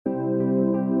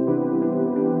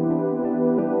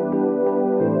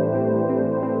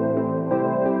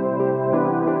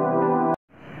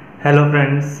Hello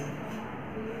friends,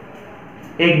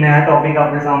 एक नया topic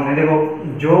आपके सामने देखो।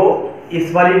 जो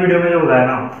इस वाली वीडियो में जो हो रहा है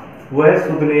ना, वो है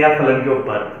शुद्ध निर्यात फलन के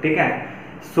ऊपर। ठीक है,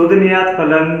 शुद्ध निर्यात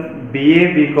फलन बीए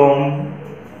बीकॉम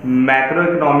मैक्रो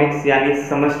इकोनॉमिक्स यानी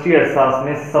समष्टि अर्थशास्त्र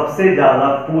में सबसे ज्यादा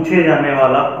पूछे जाने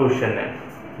वाला क्वेश्चन है।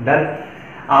 डन।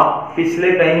 आप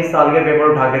पिछले कई साल के पेपर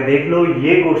उठा के देख लो,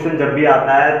 ये क्वेश्चन जब भी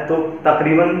आता है तो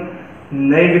तकरीबन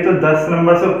नहीं भी तो 10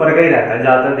 नंबर से ऊपर का ही रहता है,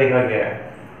 ज्यादातर देखा गया है।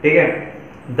 ठीक है,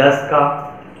 10 का,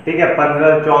 ठीक है,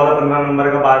 15 14 15 नंबर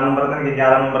का, 12 नंबर का,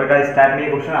 11 नंबर का, इस टाइप में ये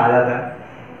क्वेश्चन आ जाता है।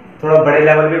 थोड़ा बड़े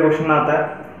लेवल पे क्वेश्चन आता है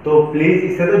तो प्लीज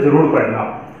इसे तो जरूर पढ़ना।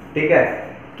 ठीक है,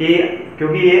 कि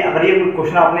क्योंकि ये अगर ये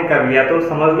क्वेश्चन आपने कर लिया तो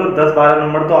समझ लो 10-12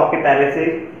 नंबर तो आपके पहले से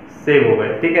सेव हो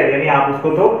गए। ठीक है, यानी आप उसको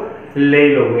तो ले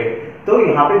ही लोगे। तो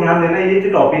यहाँ पे ध्यान देना, ये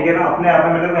जो टॉपिक है ना अपने आप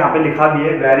में, मतलब यहाँ पे लिखा भी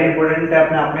है, वेरी इंपॉर्टेंट है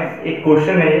अपने आप में। एक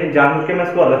क्वेश्चन है ये, जानबूझ के मैं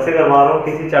इसको अलग से करवा रहा हूँ,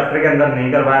 किसी चैप्टर के अंदर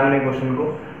नहीं करवाया मैंने क्वेश्चन को।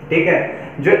 ठीक है,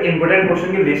 जो इंपोर्टेंट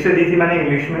क्वेश्चन की लिस्ट दी थी मैंने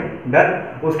इंग्लिश में, डन,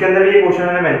 उसके अंदर भी ये क्वेश्चन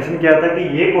मैंने मेंशन किया था कि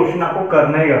ये क्वेश्चन आपको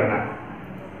करना ही करना है।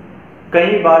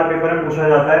 कई बार पेपर में पूछा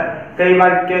जाता है, कई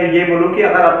बार क्या ये बोलो कि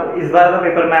अगर आपको इस बार का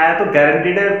पेपर में आया तो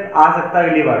गारंटीड है आ सकता है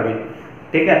अगली बार भी।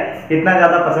 ठीक है, इतना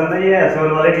ज्यादा पसंद है ये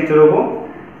एसओएल वाले टीचरों को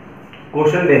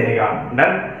क्वेश्चन देने का।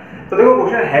 डन। तो देखो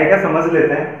क्वेश्चन है क्या, समझ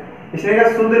लेते हैं। इसने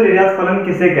कहा शुद्ध निर्यात फलन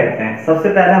किसे कहते हैं। सबसे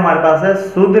पहले हमारे पास है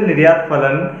शुद्ध निर्यात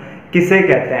फलन किसे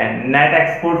कहते हैं। नेट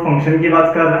एक्सपोर्ट फंक्शन की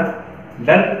बात कर रहे हैं।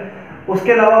 डन।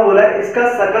 उसके अलावा बोला है इसका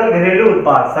सकल घरेलू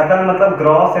उत्पाद, सकल मतलब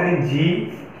ग्रॉस यानी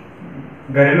जी,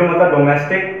 घरेलू मतलब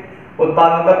डोमेस्टिक,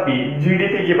 उत्पाद मतलब पी,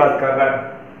 जीडीपी की बात कर रहा है।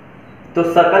 तो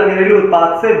सकल घरेलू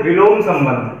उत्पाद से विलोम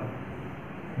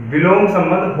संबंध, विलोम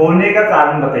संबंध होने का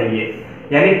कारण बताइए।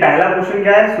 यानी पहला क्वेश्चन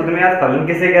क्या है, शुद्ध निर्यात फलन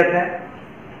किसे कहते हैं,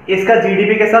 इसका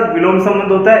जीडीपी के साथ विलोम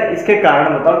संबंध होता है, इसके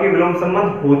कारण बताओ कि विलोम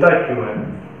संबंध होता क्यों है।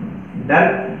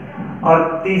 डन। और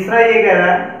तीसरा ये कह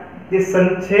रहा है कि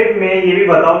संक्षेप में ये भी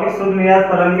बताओ कि शुद्ध निर्यात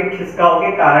फलन में खिसकाव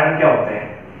के कारण क्या होते हैं।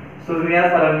 शुद्ध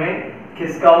निर्यात फलन में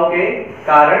खिसकाव के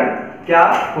कारण क्या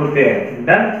होते हैं।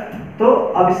 डन। तो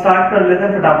अब स्टार्ट कर लेते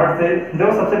हैं फटाफट से।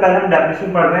 देखो सबसे पहले हम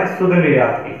डेफिनेशन पढ़ रहे हैं शुद्ध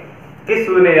निर्यात की, कि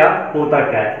शुद्ध निर्यात होता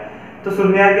क्या है। तो शुद्ध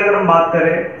निर्यात की अगर हम बात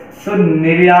करें तो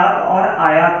निर्यात और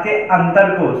आयात के अंतर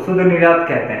को शुद्ध निर्यात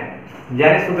कहते हैं।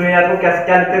 यानी शुद्ध निर्यात को कैसे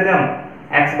क्या लिखते थे हम,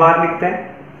 एक्स बार लिखते हैं।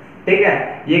 ठीक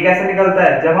है, ये कैसे निकलता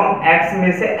है, जब हम x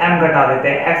में से m घटा देते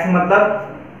हैं। x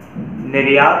मतलब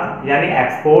निर्यात यानी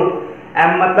एक्सपोर्ट,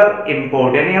 m मतलब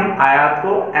इंपोर्ट, यानी हम आयात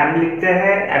को m लिखते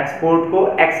हैं, एक्सपोर्ट को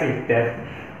x लिखते हैं।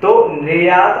 तो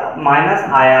निर्यात माइनस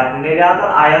आयात, निर्यात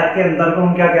और आयात के अंतर को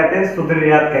हम क्या कहते हैं, शुद्ध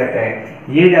निर्यात कहते हैं।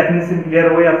 ये डेफिनेशन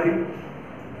क्लियर हो गई आपकी।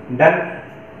 डन।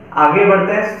 आगे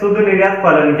बढ़ते हैं, शुद्ध निर्यात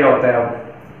फलन क्या होता है। अब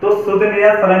तो शुद्ध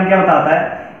निर्यात फलन क्या बताता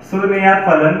है, शुद्ध निर्यात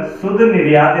फलन शुद्ध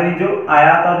निर्यात यानी जो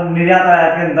आयात और निर्यात और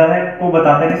आयात के अंदर है को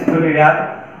बताते हैं शुद्ध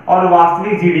निर्यात, और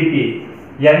वास्तविक जीडीपी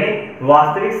यानी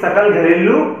वास्तविक सकल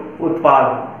घरेलू उत्पाद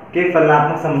के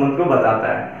फलनात्मक संबंध को बताता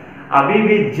है। अभी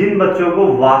भी जिन बच्चों को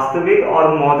वास्तविक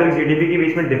और मौद्रिक जीडीपी के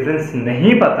बीच में डिफरेंस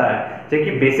नहीं पता है,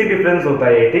 जबकि बेसिक डिफरेंस होता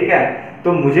है ये, ठीक है,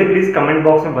 तो मुझे प्लीज कमेंट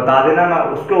बॉक्स में बता देना, मैं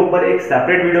उसके ऊपर एक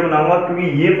सेपरेट वीडियो बनाऊंगा, क्योंकि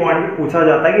ये पॉइंट भी पूछा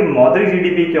जाता है कि मौद्रिक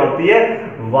जीडीपी क्या होती है,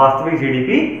 वास्तविक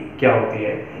जीडीपी क्या होती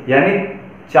है। यानी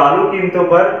चालू कीमतों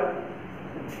पर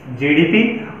जीडीपी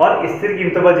और स्थिर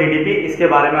कीमतों पर जीडीपी, इसके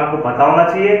बारे में आपको पता होना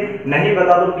चाहिए। नहीं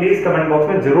पता तो प्लीज कमेंट बॉक्स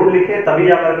में जरूर लिखें, तभी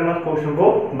आकर मैं क्वेश्चन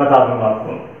को बता दूंगा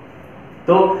आपको।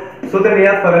 तो शुद्ध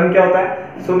निर्यात फलन क्या होता है,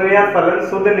 शुद्ध निर्यात फलन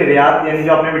शुद्ध निर्यात यानी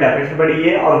जो आपने भी डेफिनेशन पढ़ी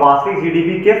है और वास्तविक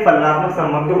जीडीपी के फलनात्मक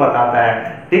संबंध को बताता है।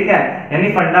 ठीक है,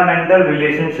 यानी फंडामेंटल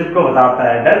रिलेशनशिप को बताता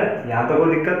है। डन। यहां तो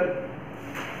कोई दिक्कत।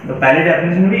 तो पहली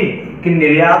डेफिनेशन भी कि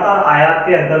निर्यात और आयात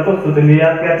के अंतर को शुद्ध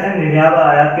निर्यात कहते हैं, निर्यात और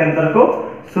आयात के अंतर को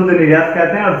शुद्ध निर्यात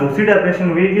कहते हैं। और दूसरी डेफिनेशन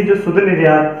हुई कि जो शुद्ध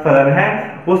निर्यात फलन है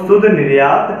वो शुद्ध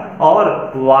निर्यात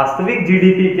और वास्तविक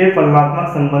जीडीपी के फलनात्मक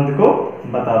संबंध को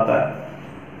बताता है।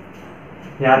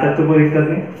 यहां तक तो कोई दिक्कत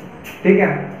नहीं। ठीक है,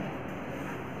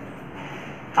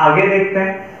 आगे देखते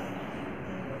हैं।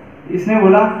 इसने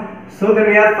बोला शुद्ध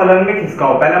निर्यात फलन में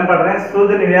खिसकाव, पहले हम पढ़ रहे हैं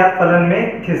शुद्ध निर्यात फलन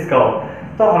में खिसकाव।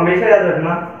 तो हमेशा याद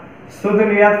रखना, शुद्ध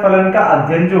निर्यात फलन का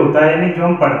अध्ययन जो होता है, यानी जो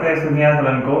हम पढ़ते हैं शुद्ध निर्यात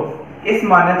फलन को, इस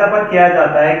मान्यता पर किया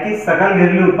जाता है कि सकल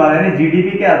घरेलू उत्पाद यानी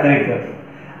जीडीपी के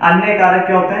अतिरिक्त अन्य कारक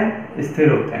क्या होते हैं,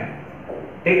 स्थिर होते हैं।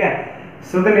 ठीक है,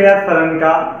 शुद्ध निर्यात फलन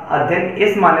का अध्ययन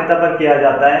इस मान्यता पर किया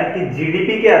जाता है कि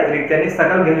जीडीपी के अतिरिक्त यानी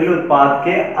सकल घरेलू उत्पाद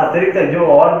के अतिरिक्त जो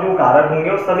और जो कारक होंगे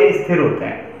वो सभी स्थिर होते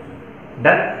हैं।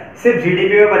 डन। सिर्फ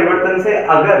जीडीपी में परिवर्तन से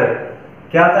अगर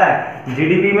क्या आता है,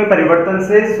 जीडीपी में परिवर्तन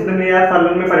से शुद्ध निर्यात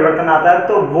फलन में परिवर्तन आता है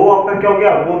तो वो आपका क्या हो गया,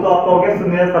 वो तो आपका हो गया शुद्ध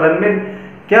निर्यात फलन में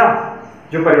क्या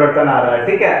जो परिवर्तन आ रहा है।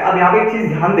 ठीक है, अब यहाँ पे एक चीज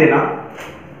ध्यान देना,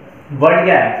 वर्ड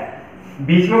क्या है,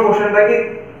 बीच में क्वेश्चन था कि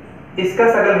इसका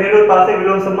सकल घरेलू उत्पाद से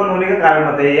विलोम संबंध होने का कारण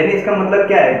बताइए। यानी इसका मतलब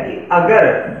क्या है कि अगर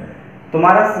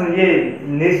तुम्हारा ये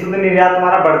निःशुल्क निर्यात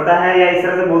तुम्हारा बढ़ता है, या इस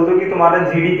तरह से बोल दो कि तुम्हारा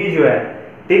जीडीपी जो है,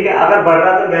 ठीक है, अगर बढ़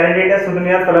रहा तो गारंटेड है शुद्ध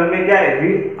निर्यात फलन में क्या है,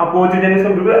 अपोजिट यानी इसको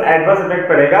बिल्कुल एडवर्स इफेक्ट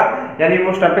पड़ेगा, यानी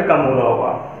वो उस टाइम पे कम हो रहा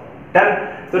होगा। डन।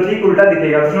 तो ठीक उल्टा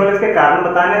दिखेगा। उसने इसके कारण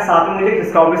बताने, साथ में मुझे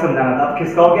खिसकाव भी समझाना था। अब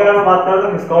खिसकाव की अगर मैं बात करूं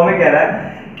तो खिसकाव में कह रहा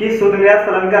है कि शुद्ध निर्यात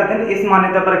फलन का अध्ययन इस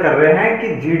मान्यता पर कर रहे हैं कि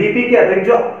जीडीपी के अतिरिक्त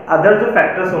जो अदर जो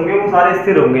फैक्टर्स होंगे वो सारे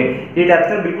स्थिर होंगे। ये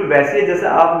डेफिनेशन बिल्कुल वैसी है जैसे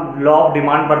आप लॉ ऑफ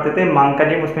डिमांड पढ़ते थे, मांग का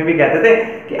नियम, उसमें भी कहते थे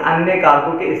कि अन्य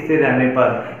कारकों के स्थिर रहने पर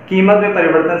कीमत में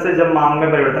परिवर्तन से जब मांग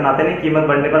में परिवर्तन आते नहीं, कीमत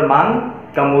बढ़ने पर मांग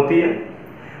कम होती है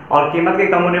और कीमत के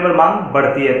कम होने पर मांग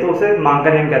बढ़ती है, तो उसे मांग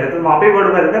का नियम कहते थे। तो वहां पे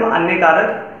वर्ड कहते थे अन्य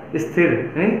कारक स्थिर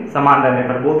समान रहने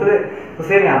पर बोलते थे। तो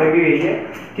सेम यहाँ पे भी यही है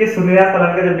कि शुद्ध निर्यात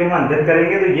फलन का जब भी हम अध्ययन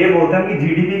करेंगे तो ये बोलते हैं कि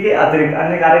जीडीपी के अतिरिक्त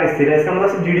अन्य कारक स्थिर है। इसका मतलब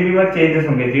सिर्फ जीडीपी में चेंजेस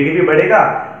होंगे, जीडीपी बढ़ेगा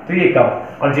तो ये कम,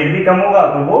 और जीडीपी कम होगा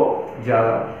तो वो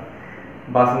ज्यादा।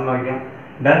 बात समझ में आ गया?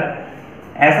 डन।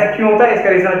 ऐसा क्यों होता है इसका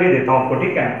रीजन अभी देता हूं आपको,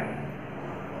 ठीक है।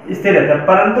 स्थिर रहता है,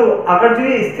 परंतु अगर जो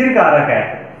ये स्थिर कारक है,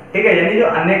 ठीक है, यानी जो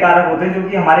अन्य कारक होते हैं जो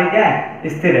कि हमारे क्या है,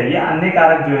 स्थिर है, ये अन्य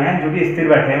कारक जो हैं जो कि स्थिर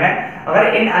बैठे हुए हैं,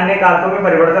 अगर इन अन्य कारकों में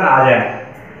परिवर्तन आ जाए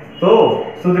तो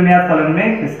शुद्ध निर्यात फलन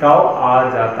में खिसकाव आ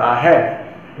जाता है।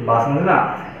 बात समझना,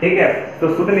 ठीक है। तो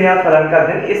शुद्ध निर्यात फलन का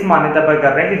अध्ययन इस मान्यता पर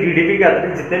कर रहे हैं कि जीडीपी के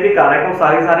अतिरिक्त जितने भी कारक हैं वो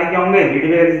सारे क्या होंगे, जीडीपी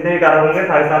के जितने भी कारक होंगे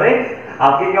सारे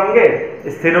आपके क्या होंगे,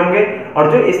 स्थिर होंगे।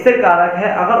 और जो स्थिर कारक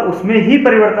है अगर उसमें ही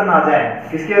परिवर्तन आ जाए,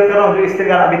 किसकी बात कर रहा हूँ, जो स्थिर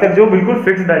कारक अभी तक जो बिल्कुल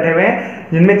फिक्स बैठे हुए हैं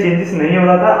जिनमें चेंजेस नहीं हो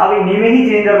रहा था, अब इन्हीं में ही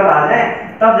चेंज अगर आ जाए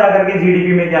तब जाकर के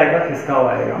जीडीपी में क्या आएगा, खिसकाव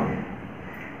आएगा।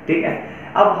 ठीक है।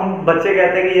 अब हम बच्चे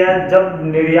कहते हैं कि यार जब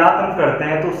निर्यात हम करते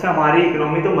हैं तो उससे हमारी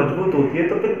इकोनॉमी तो मजबूत होती है,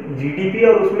 तो फिर जीडीपी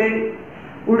और उसमें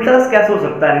उल्टा कैसे हो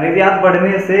सकता है, निर्यात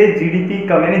बढ़ने से जीडीपी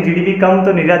कम, यानी जीडीपी कम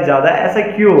तो निर्यात ज्यादा है, ऐसा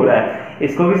क्यों हो रहा है,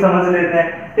 इसको भी समझ लेते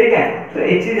हैं। ठीक है। तो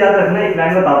एक चीज याद रखना, एक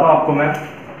लाइन बताता हूँ आपको मैं,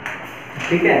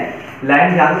 ठीक है,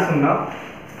 लाइन ध्यान से सुनना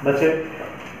बच्चे।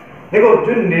 देखो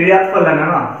जो निर्यात फलन है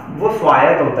ना वो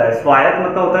स्वायत्त होता है। स्वायत्त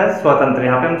मतलब होता है स्वतंत्र,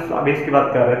 यहाँ पे हम अभी इसकी बात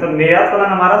कर रहे हैं। तो निर्यात फलन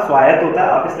हमारा स्वायत्त होता है।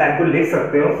 आप इस लाइन को लिख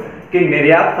सकते हो कि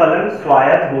निर्यात फलन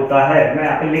स्वायत्त होता है। मैं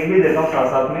यहाँ पे लिख भी देता हूँ साथ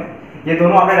साथ में, ये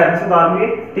दोनों आपने डेफिनेशन उतार लिए,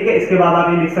 ठीक है। इसके बाद आप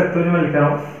ये लिख सकते हो जो मैं लिख रहा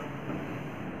हूँ,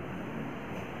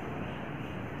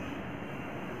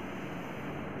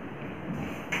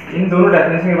 इन दोनों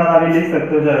डेफिनेशन के बाद आप ये लिख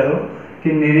सकते हो चाहे तो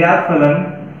कि निर्यात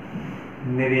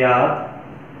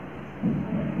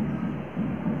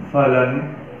फलन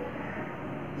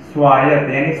स्वायत्त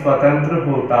यानी स्वतंत्र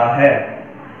होता है।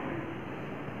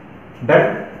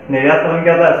 बट निर्यात फलन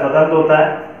क्या होता है, स्वतंत्र होता है।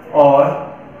 और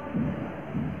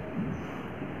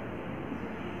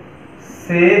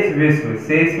शेष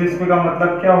विश्व का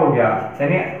मतलब क्या हो गया,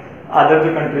 यानी अदर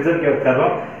जो कंट्रीज की बात कर रहा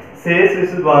हूं, शेष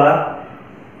विश्व द्वारा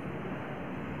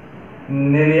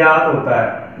निर्यात होता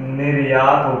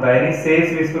है, यानी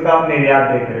शेष विश्व का आप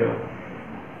निर्यात देख रहे हो,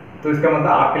 तो इसका मतलब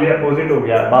आपके लिए अपोजिट हो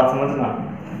गया, बात समझना,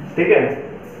 ठीक है।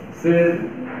 शेष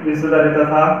विश्व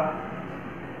था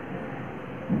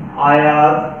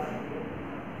आयात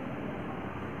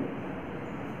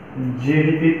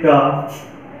जीडीपी का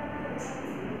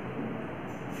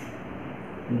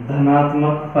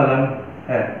धनात्मक फलन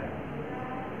है।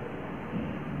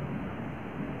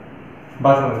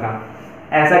 बात समझना,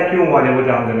 ऐसा क्यों हुआ, देखो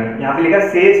जान देना, यहाँ पे लिखा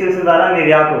शेष विश्व द्वारा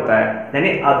निर्यात होता है, यानी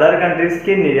अदर कंट्रीज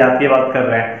के निर्यात की बात कर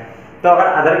रहे हैं। तो अगर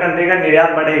अदर कंट्री का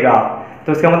निर्यात बढ़ेगा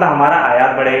तो इसका मतलब हमारा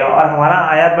आयात बढ़ेगा, और हमारा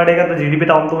आयात बढ़ेगा तो जीडीपी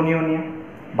डाउन तो होनी है।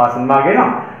 बात समझ में आ गई ना,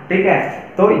 ठीक है।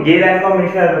 तो ये लाइन को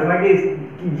हमेशा याद रखना कि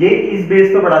ये इस बेस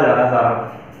पे पढ़ा जा रहा है सारा,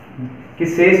 कि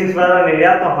शेष विश्व द्वारा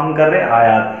निर्यात तो हम कर रहे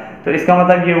आयात। तो इसका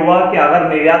मतलब ये हुआ कि अगर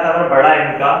निर्यात अगर बढ़ा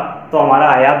इनका तो हमारा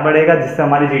आयात बढ़ेगा, जिससे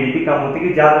हमारी जीडीपी कम होती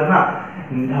है। याद रखना,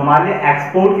 हमारे लिए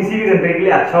एक्सपोर्ट किसी भी कंट्री के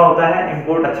लिए अच्छा होता है,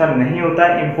 इंपोर्ट अच्छा नहीं होता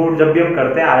है। इंपोर्ट जब भी हम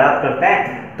करते हैं, आयात करते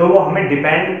हैं, तो वो हमें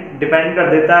डिपेंड कर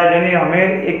देता है, यानी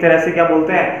हमें एक तरह से क्या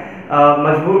बोलते हैं,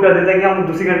 मजबूर कर देता है कि हम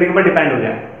दूसरी कंट्री के ऊपर डिपेंड हो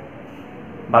जाए।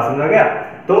 बात समझ आ गया।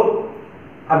 तो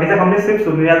अभी तक हमने सिर्फ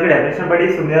शुद्ध निर्यात की डेफिनेशन पढ़ी,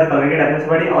 शुद्ध निर्यात फलन की डेफिनेशन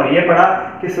पढ़ी, और ये पढ़ा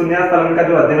कि शुद्ध निर्यात फलन का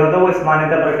जो अध्ययन होता है वो इस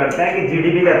मान्यता पर करते हैं कि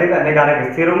जीडीपी के अतिरिक्त अन्य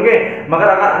कारक स्थिर होंगे, मगर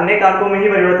अगर अन्य कारकों में ही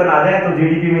परिवर्तन आ जाए तो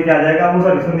जीडीपी में क्या आ जाएगा, वो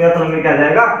सॉरी शुद्ध निर्यात फलन में क्या आ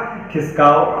जाएगा,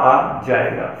 खिसकाव आ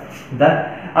जाएगा। देन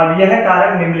अब यह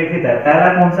कारक निम्नलिखित है। पहला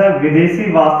कौन सा,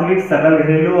 विदेशी वास्तविक सकल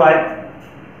घरेलू आय,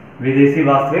 विदेशी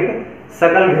वास्तविक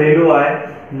सकल घरेलू आय।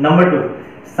 नंबर 2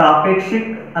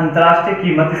 सापेक्षिक अंतरराष्ट्रीय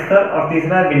कीमत स्तर, और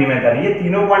तीसरा विनिमय दर। ये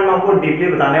तीनों पॉइंट मैं आपको डीपली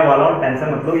बताने वाला हूँ, टेंशन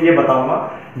मत लो, ये बताऊंगा।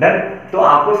 डन। तो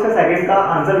आपको इसका सेकंड का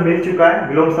आंसर मिल चुका है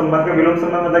विलोम संबंध का। विलोम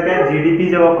संबंध मतलब क्या है, जीडीपी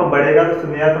जब आपका बढ़ेगा तो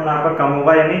शून्यता फलन आपका कम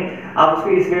होगा, यानी आप उसको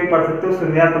इसमें भी पढ़ सकते हो,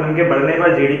 शून्यता फलन के बढ़ने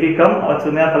पर जीडीपी कम और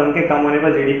शून्यता फलन के कम होने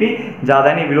पर जीडीपी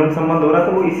ज्यादा। नहीं विलोम संबंध हो रहा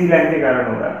तो वो इसी लाइन के कारण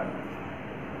हो रहा है।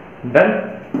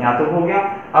 डन, यहाँ तो हो गया।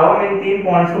 अब हम इन 3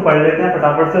 पॉइंट्स को पढ़ लेते हैं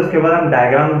फटाफट से, उसके बाद हम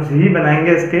डायग्राम ही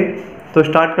बनाएंगे इसके। तो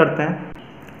स्टार्ट करते हैं।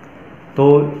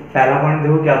 तो पहला पॉइंट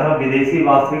देखो क्या था, विदेशी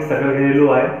वास्तविक सकल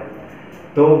घरेलू आय।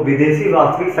 तो विदेशी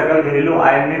वास्तविक सकल घरेलू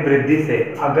आय में वृद्धि से,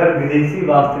 अगर विदेशी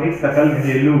वास्तविक सकल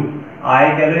घरेलू आय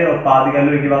कह लो या उत्पाद कह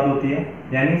लो, एक ही बात होती है,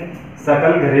 यानी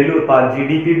सकल घरेलू उत्पाद,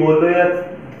 जीडीपी बोल दो या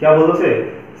क्या बोल दो से,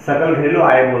 सकल घरेलू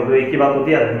आय बोल दो, एक ही बात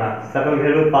होती है। रखना सकल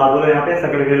घरेलू उत्पाद बोलो यहाँ पे,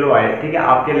 सकल घरेलू आय, ठीक है,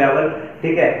 आपके लेवल,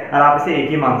 ठीक है, और आप इसे एक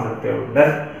ही मान सकते हो।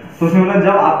 डन। तो उसमें मतलब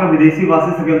जब आपका विदेशी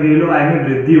वास्तविक सकल घरेलू आय में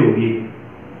वृद्धि होगी,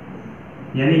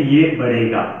 यानी ये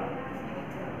बढ़ेगा,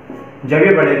 जब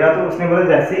ये बढ़ेगा तो उसने बोला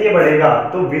जैसे ये बढ़ेगा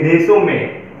तो विदेशों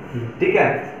में, ठीक है,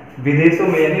 विदेशों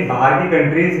में यानी बाहर की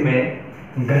कंट्रीज में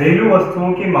घरेलू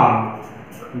वस्तुओं की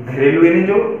मांग, घरेलू यानी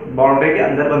जो बाउंड्री के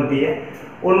अंदर बनती है,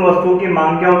 उन वस्तुओं की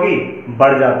मांग क्या होगी,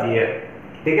 बढ़ जाती है,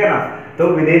 ठीक है ना। तो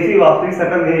विदेशी वास्तविक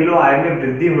सकल घरेलू आय में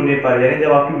वृद्धि होने पर, यानी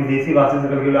जब आपकी विदेशी वास्तविक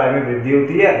सकल घरेलू आय में वृद्धि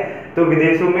होती है तो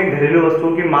विदेशों में घरेलू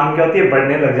वस्तुओं की मांग क्या होती है,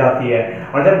 बढ़ने लग जाती है।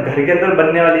 और जब घर के अंदर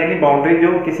बनने वाली यानी बाउंड्री,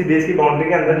 जो किसी देश की बाउंड्री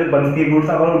के अंदर जो बनती है गुड्स,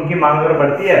 अगर उनकी मांग अगर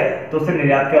बढ़ती है तो उससे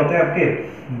निर्यात क्या होते हैं, आपके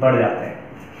बढ़ जाते हैं।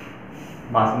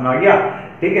 बात समझ आ गया,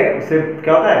 ठीक है, उससे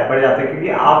क्या होता है, बढ़ जाते हैं, क्योंकि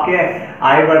आपके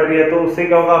आय बढ़ रही है तो उससे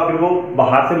क्या होगा, फिर वो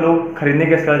बाहर से लोग खरीदने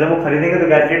के, जब वो खरीदेंगे तो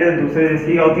गारंटेड दूसरे देश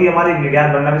की होती है, हमारी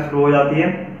निर्यात बढ़ना भी शुरू हो जाती है।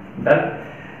 डन।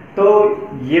 तो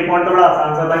ये पॉइंट तो बड़ा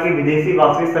आसान सा था कि विदेशी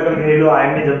वास्तविक सकल घरेलू आय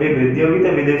में जब भी वृद्धि होगी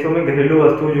तो विदेशों में घरेलू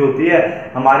वस्तु जो होती है,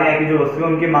 हमारे यहाँ की जो वस्तु है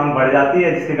उनकी मांग बढ़ जाती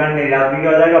है, जिसके कारण निर्यात भी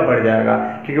क्या हो जाएगा, बढ़ जाएगा,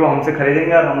 क्योंकि वो हमसे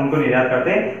खरीदेंगे और हम उनको निर्यात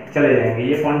करते चले जाएंगे।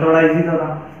 ये पॉइंट थोड़ा इजी था,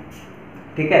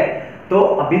 ठीक है। तो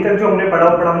अभी तक जो हमने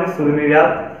पढ़ा हमने शुद्ध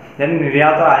निर्यात यानी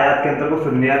निर्यात और आयात के अंतर को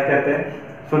शुद्ध निर्यात कहते हैं।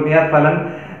 शुद्ध निर्यात फलन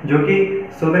जो कि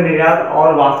शुद्ध निर्यात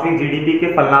और वास्तविक जीडीपी के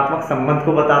फलनात्मक संबंध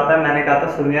को बताता है। मैंने कहा था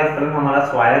शुद्ध निर्यात फलन हमारा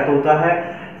स्वायत्त होता है,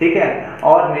 ठीक है,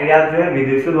 और निर्यात जो है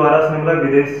विदेशों द्वारा, उसमें मतलब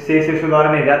विदेशी देशों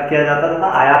द्वारा निर्यात किया जाता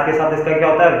था। आयात के साथ इसका क्या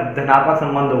होता है, धनात्मक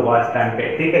संबंध होगा इस टाइम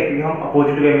पे, ठीक है, क्योंकि हम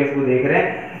अपोजिट वे में इसको देख रहे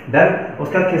हैं। डन।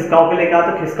 उसका खिसकाव पे लेकर,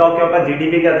 तो खिसकाव क्या होगा,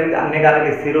 जीडीपी के अतिरिक्त अन्य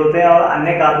कारक स्थिर होते हैं और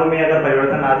अन्य कारकों में अगर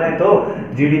परिवर्तन आ जाए तो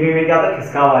जीडीपी में क्या होता है,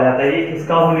 खिसकाव आ जाता है। ये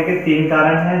खिसकाव होने के 3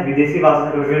 कारण हैं। विदेशी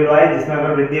वास्तविक घरेलू आय जिसमें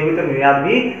अगर वृद्धि होगी तो निर्यात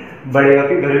भी बढ़ेगा,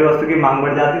 क्योंकि घरेलू वस्तु की मांग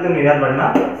बढ़ जाती है तो निर्यात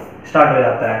बढ़ना स्टार्ट हो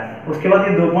जाता है। उसके बाद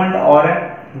ये 2 पॉइंट और है।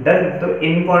 डन। तो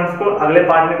इन पॉइंट्स को अगले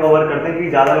पार्ट में कवर करते हैं, क्योंकि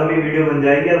ज्यादा लंबी वीडियो बन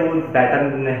जाएगी और वो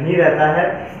पैटर्न नहीं रहता है,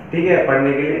 ठीक है,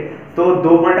 पढ़ने के लिए। तो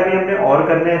 2 पॉइंट अभी हमने और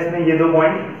करने हैं इसमें, ये 2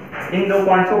 पॉइंट। इन 2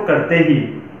 पॉइंट्स को करते ही,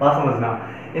 बात समझना,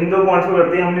 इन 2 पॉइंट्स को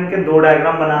करते ही हमने इनके 2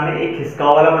 डायग्राम बनाने, एक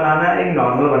खिसकाव वाला बनाना है, एक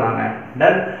नॉर्मल बनाना है।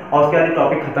 डन। और उसके बाद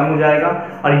टॉपिक खत्म हो जाएगा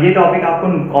और ये टॉपिक आपको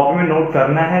कॉपी में नोट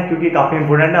करना है, क्योंकि काफी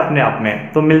इंपोर्टेंट है अपने आप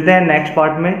में। तो मिलते हैं नेक्स्ट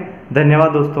पार्ट में।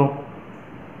 धन्यवाद दोस्तों।